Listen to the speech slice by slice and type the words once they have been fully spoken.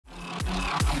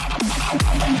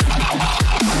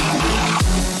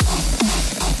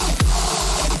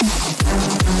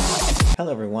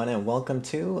Hello everyone and welcome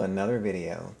to another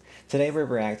video. Today we're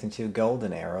reacting to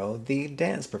Golden Arrow, the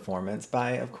dance performance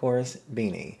by, of course,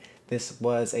 Bini. This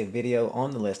was a video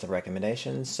on the list of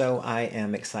recommendations, so I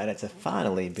am excited to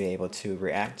finally be able to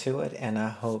react to it, and I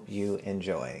hope you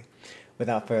enjoy.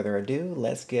 Without further ado,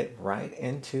 let's get right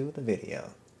into the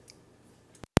video.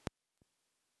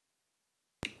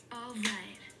 All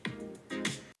right.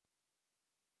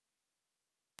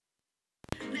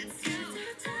 Let's go.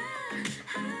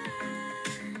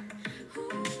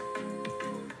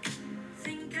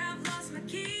 Think I've lost my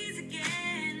keys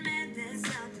again. Man, that's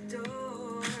out the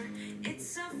door.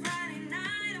 It's a Friday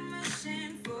night. I'm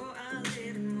wishing for a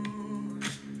little more.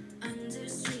 Under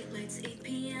streetlights, 8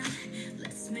 p.m.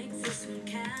 Let's make this one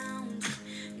count.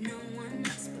 No one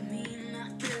else but me and my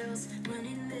girls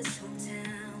running this whole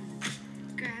town.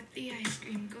 Grab the ice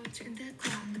cream, go turn the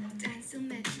clock. Dance till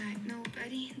midnight,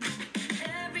 nobody knows.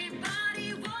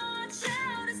 Everybody watch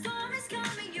out, a storm is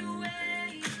coming your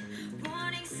way.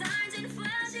 Warning signs and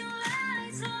flashing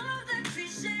lights, all of the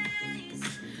cliches.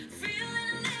 Feeling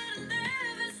a little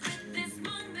nervous with this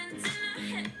moment in our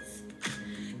heads.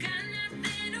 Got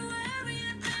nothing to worry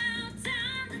about,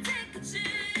 time to take a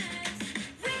chance.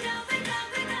 We got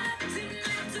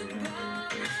tonight to borrow.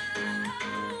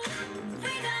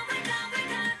 We got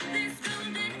this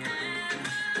golden arrow.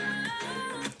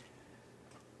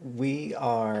 We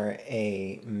are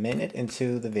a minute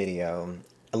into the video,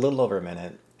 a little over a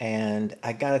minute, and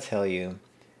I gotta tell you,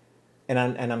 and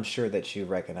I'm sure that you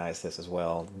recognize this as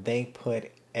well, they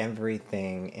put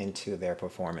everything into their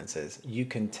performances. You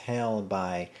can tell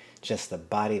by just the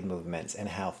body movements and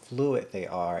how fluid they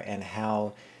are and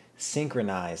how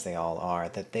synchronized they all are,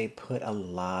 that they put a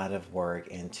lot of work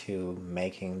into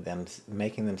making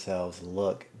themselves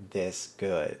look this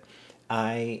good.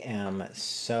 I am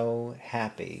so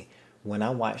happy when I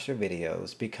watch their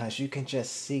videos because you can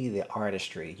just see the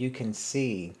artistry. You can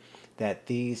see that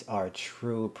these are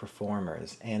true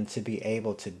performers, and to be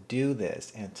able to do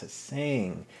this and to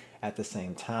sing at the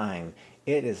same time,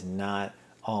 it is not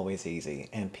always easy,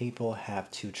 and people have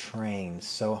to train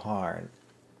so hard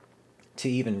to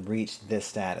even reach this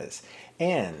status.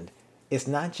 And it's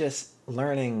not just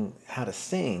learning how to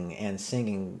sing and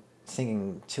singing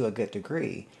to a good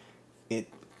degree.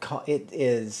 It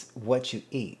is what you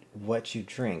eat, what you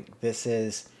drink. This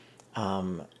is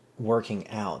working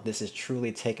out. This is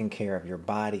truly taking care of your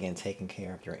body and taking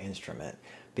care of your instrument.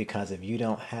 Because if you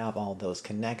don't have all those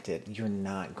connected, you're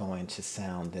not going to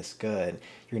sound this good.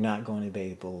 You're not going to be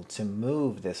able to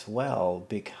move this well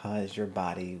because your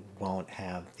body won't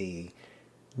have the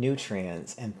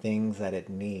nutrients and things that it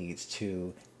needs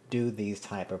to do these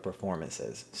type of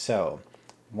performances. So,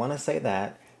 want to say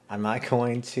that I'm not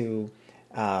going to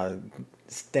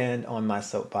stand on my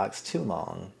soapbox too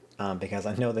long because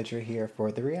I know that you're here for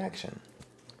the reaction.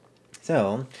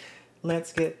 So,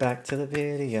 let's get back to the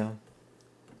video.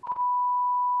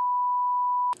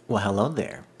 Well, hello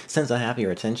there. Since I have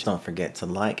your attention, don't forget to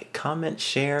like, comment,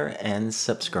 share, and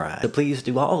subscribe. So please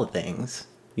do all the things.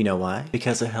 You know why?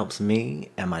 Because it helps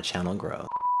me and my channel grow.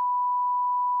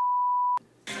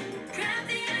 Grab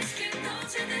the ice cream, go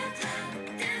to the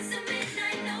club. Dance till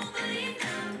midnight, nobody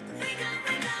knows.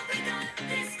 We got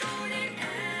this golden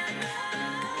arrow.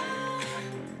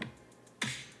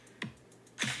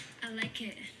 I like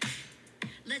it.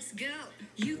 Let's go.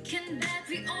 You can bet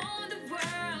we own the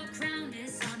world. Crown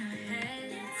is on our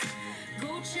heads.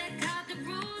 Go check out the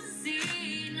rules and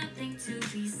see nothing to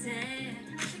be said.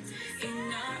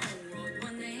 In our own world,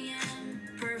 1 a.m.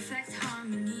 Perfect harmony.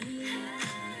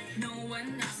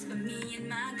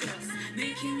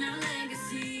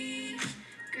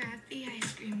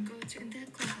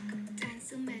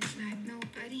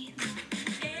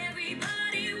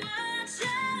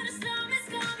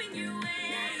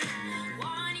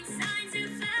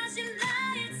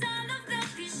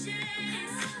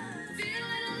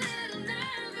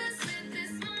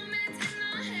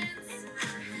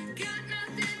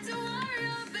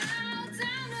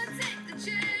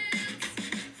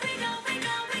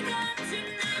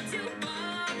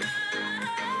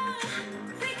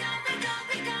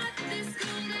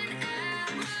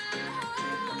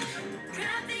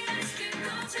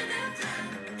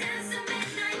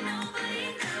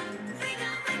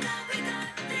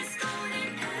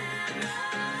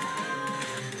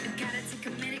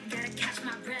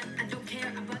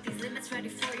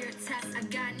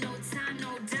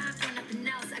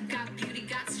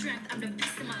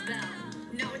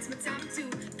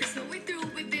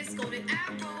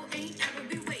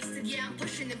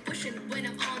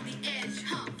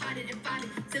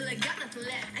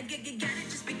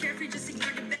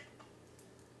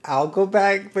 I'll go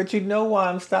back, but you know why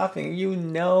I'm stopping. You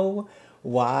know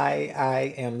why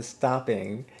I am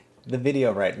stopping the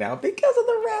video right now because of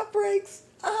the rap breaks.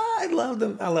 I love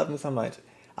them. I love them so much.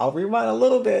 I'll rewind a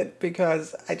little bit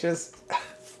because I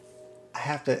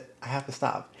have to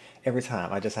stop every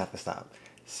time. I just have to stop.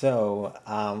 So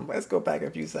let's go back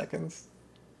a few seconds.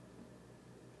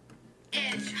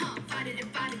 Edge, huh? Fight it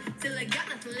and fight it till I got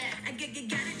nothing left. I get it,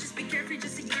 just be careful,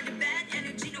 just ignore the bad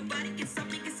energy. Nobody can stop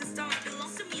me, cause the star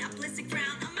belongs to me. I place a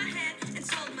crown on my head and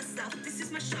told myself, this is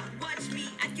my shot. Watch me,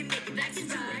 I can make it, I can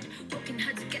ride. Working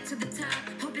hard to get to the top.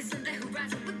 Hope is on the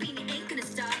horizon, but Bini ain't gonna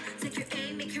stop. Take your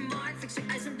aim, make your mark, fix your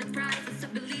eyes on the prize. And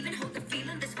stop believing, hold the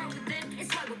feeling that's wrong within.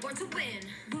 It's why we're born to win.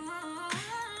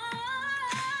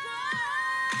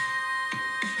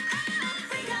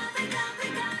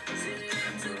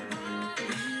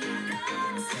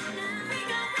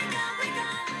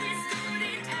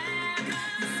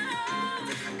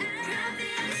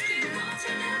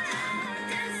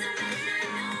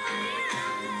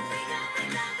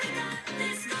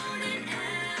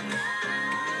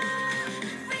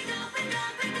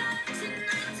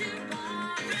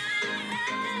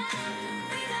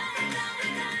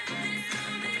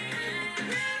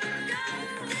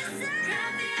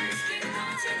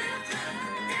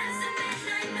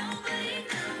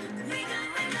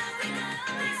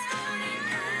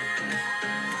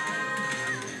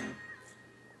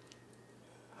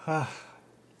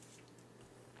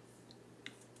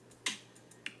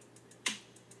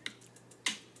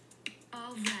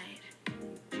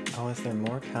 Oh, is there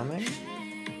more coming?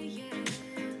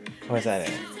 Or is that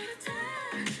it?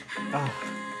 Oh,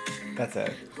 that's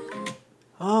it.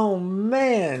 Oh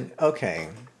man. Okay.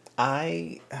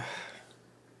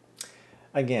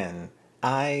 Again,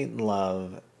 I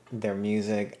love their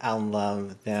music. I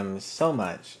love them so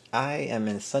much. I am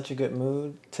in such a good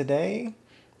mood today.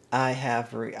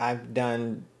 I've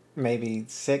done maybe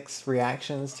 6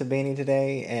 reactions to Bini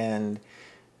today, and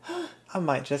I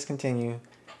might just continue.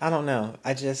 I don't know.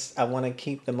 I want to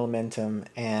keep the momentum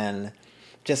and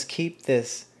just keep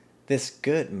this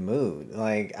good mood.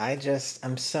 Like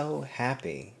I'm so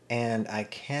happy, and I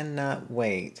cannot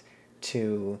wait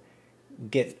to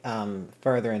get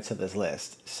further into this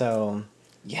list. So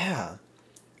yeah,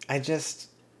 it's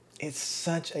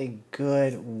such a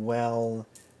good, well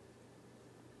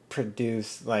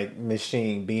produced like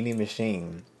machine, Beanie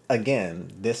machine.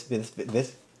 Again, this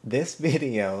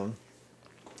video,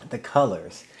 the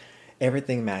colors,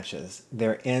 everything matches.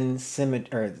 They're in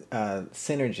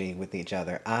synergy with each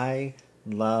other. I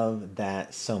love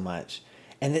that so much.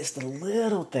 And it's the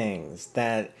little things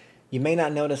that you may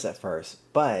not notice at first,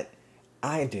 but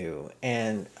I do.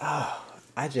 And oh,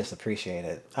 I just appreciate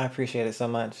it. I appreciate it so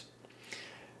much.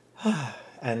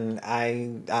 And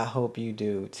I hope you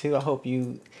do too.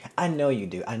 I know you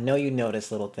do. I know you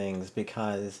notice little things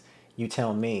because you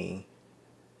tell me.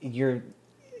 You're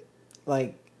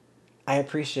like, I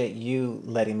appreciate you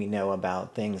letting me know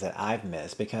about things that I've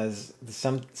missed because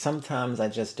sometimes I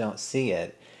just don't see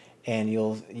it, and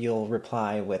you'll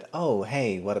reply with, "Oh,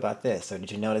 hey, what about this? Or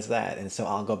did you notice that?" And so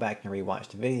I'll go back and rewatch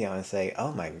the video and say,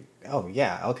 oh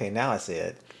yeah, okay, now I see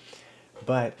it."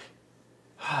 But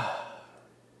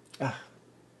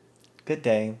good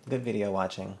day, good video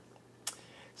watching.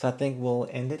 So I think we'll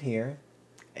end it here.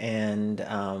 And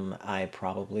I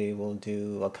probably will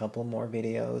do a couple more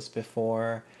videos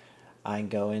before I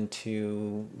go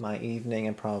into my evening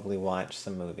and probably watch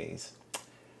some movies.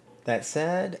 That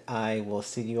said, I will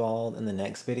see you all in the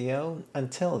next video.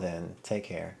 Until then, take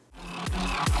care.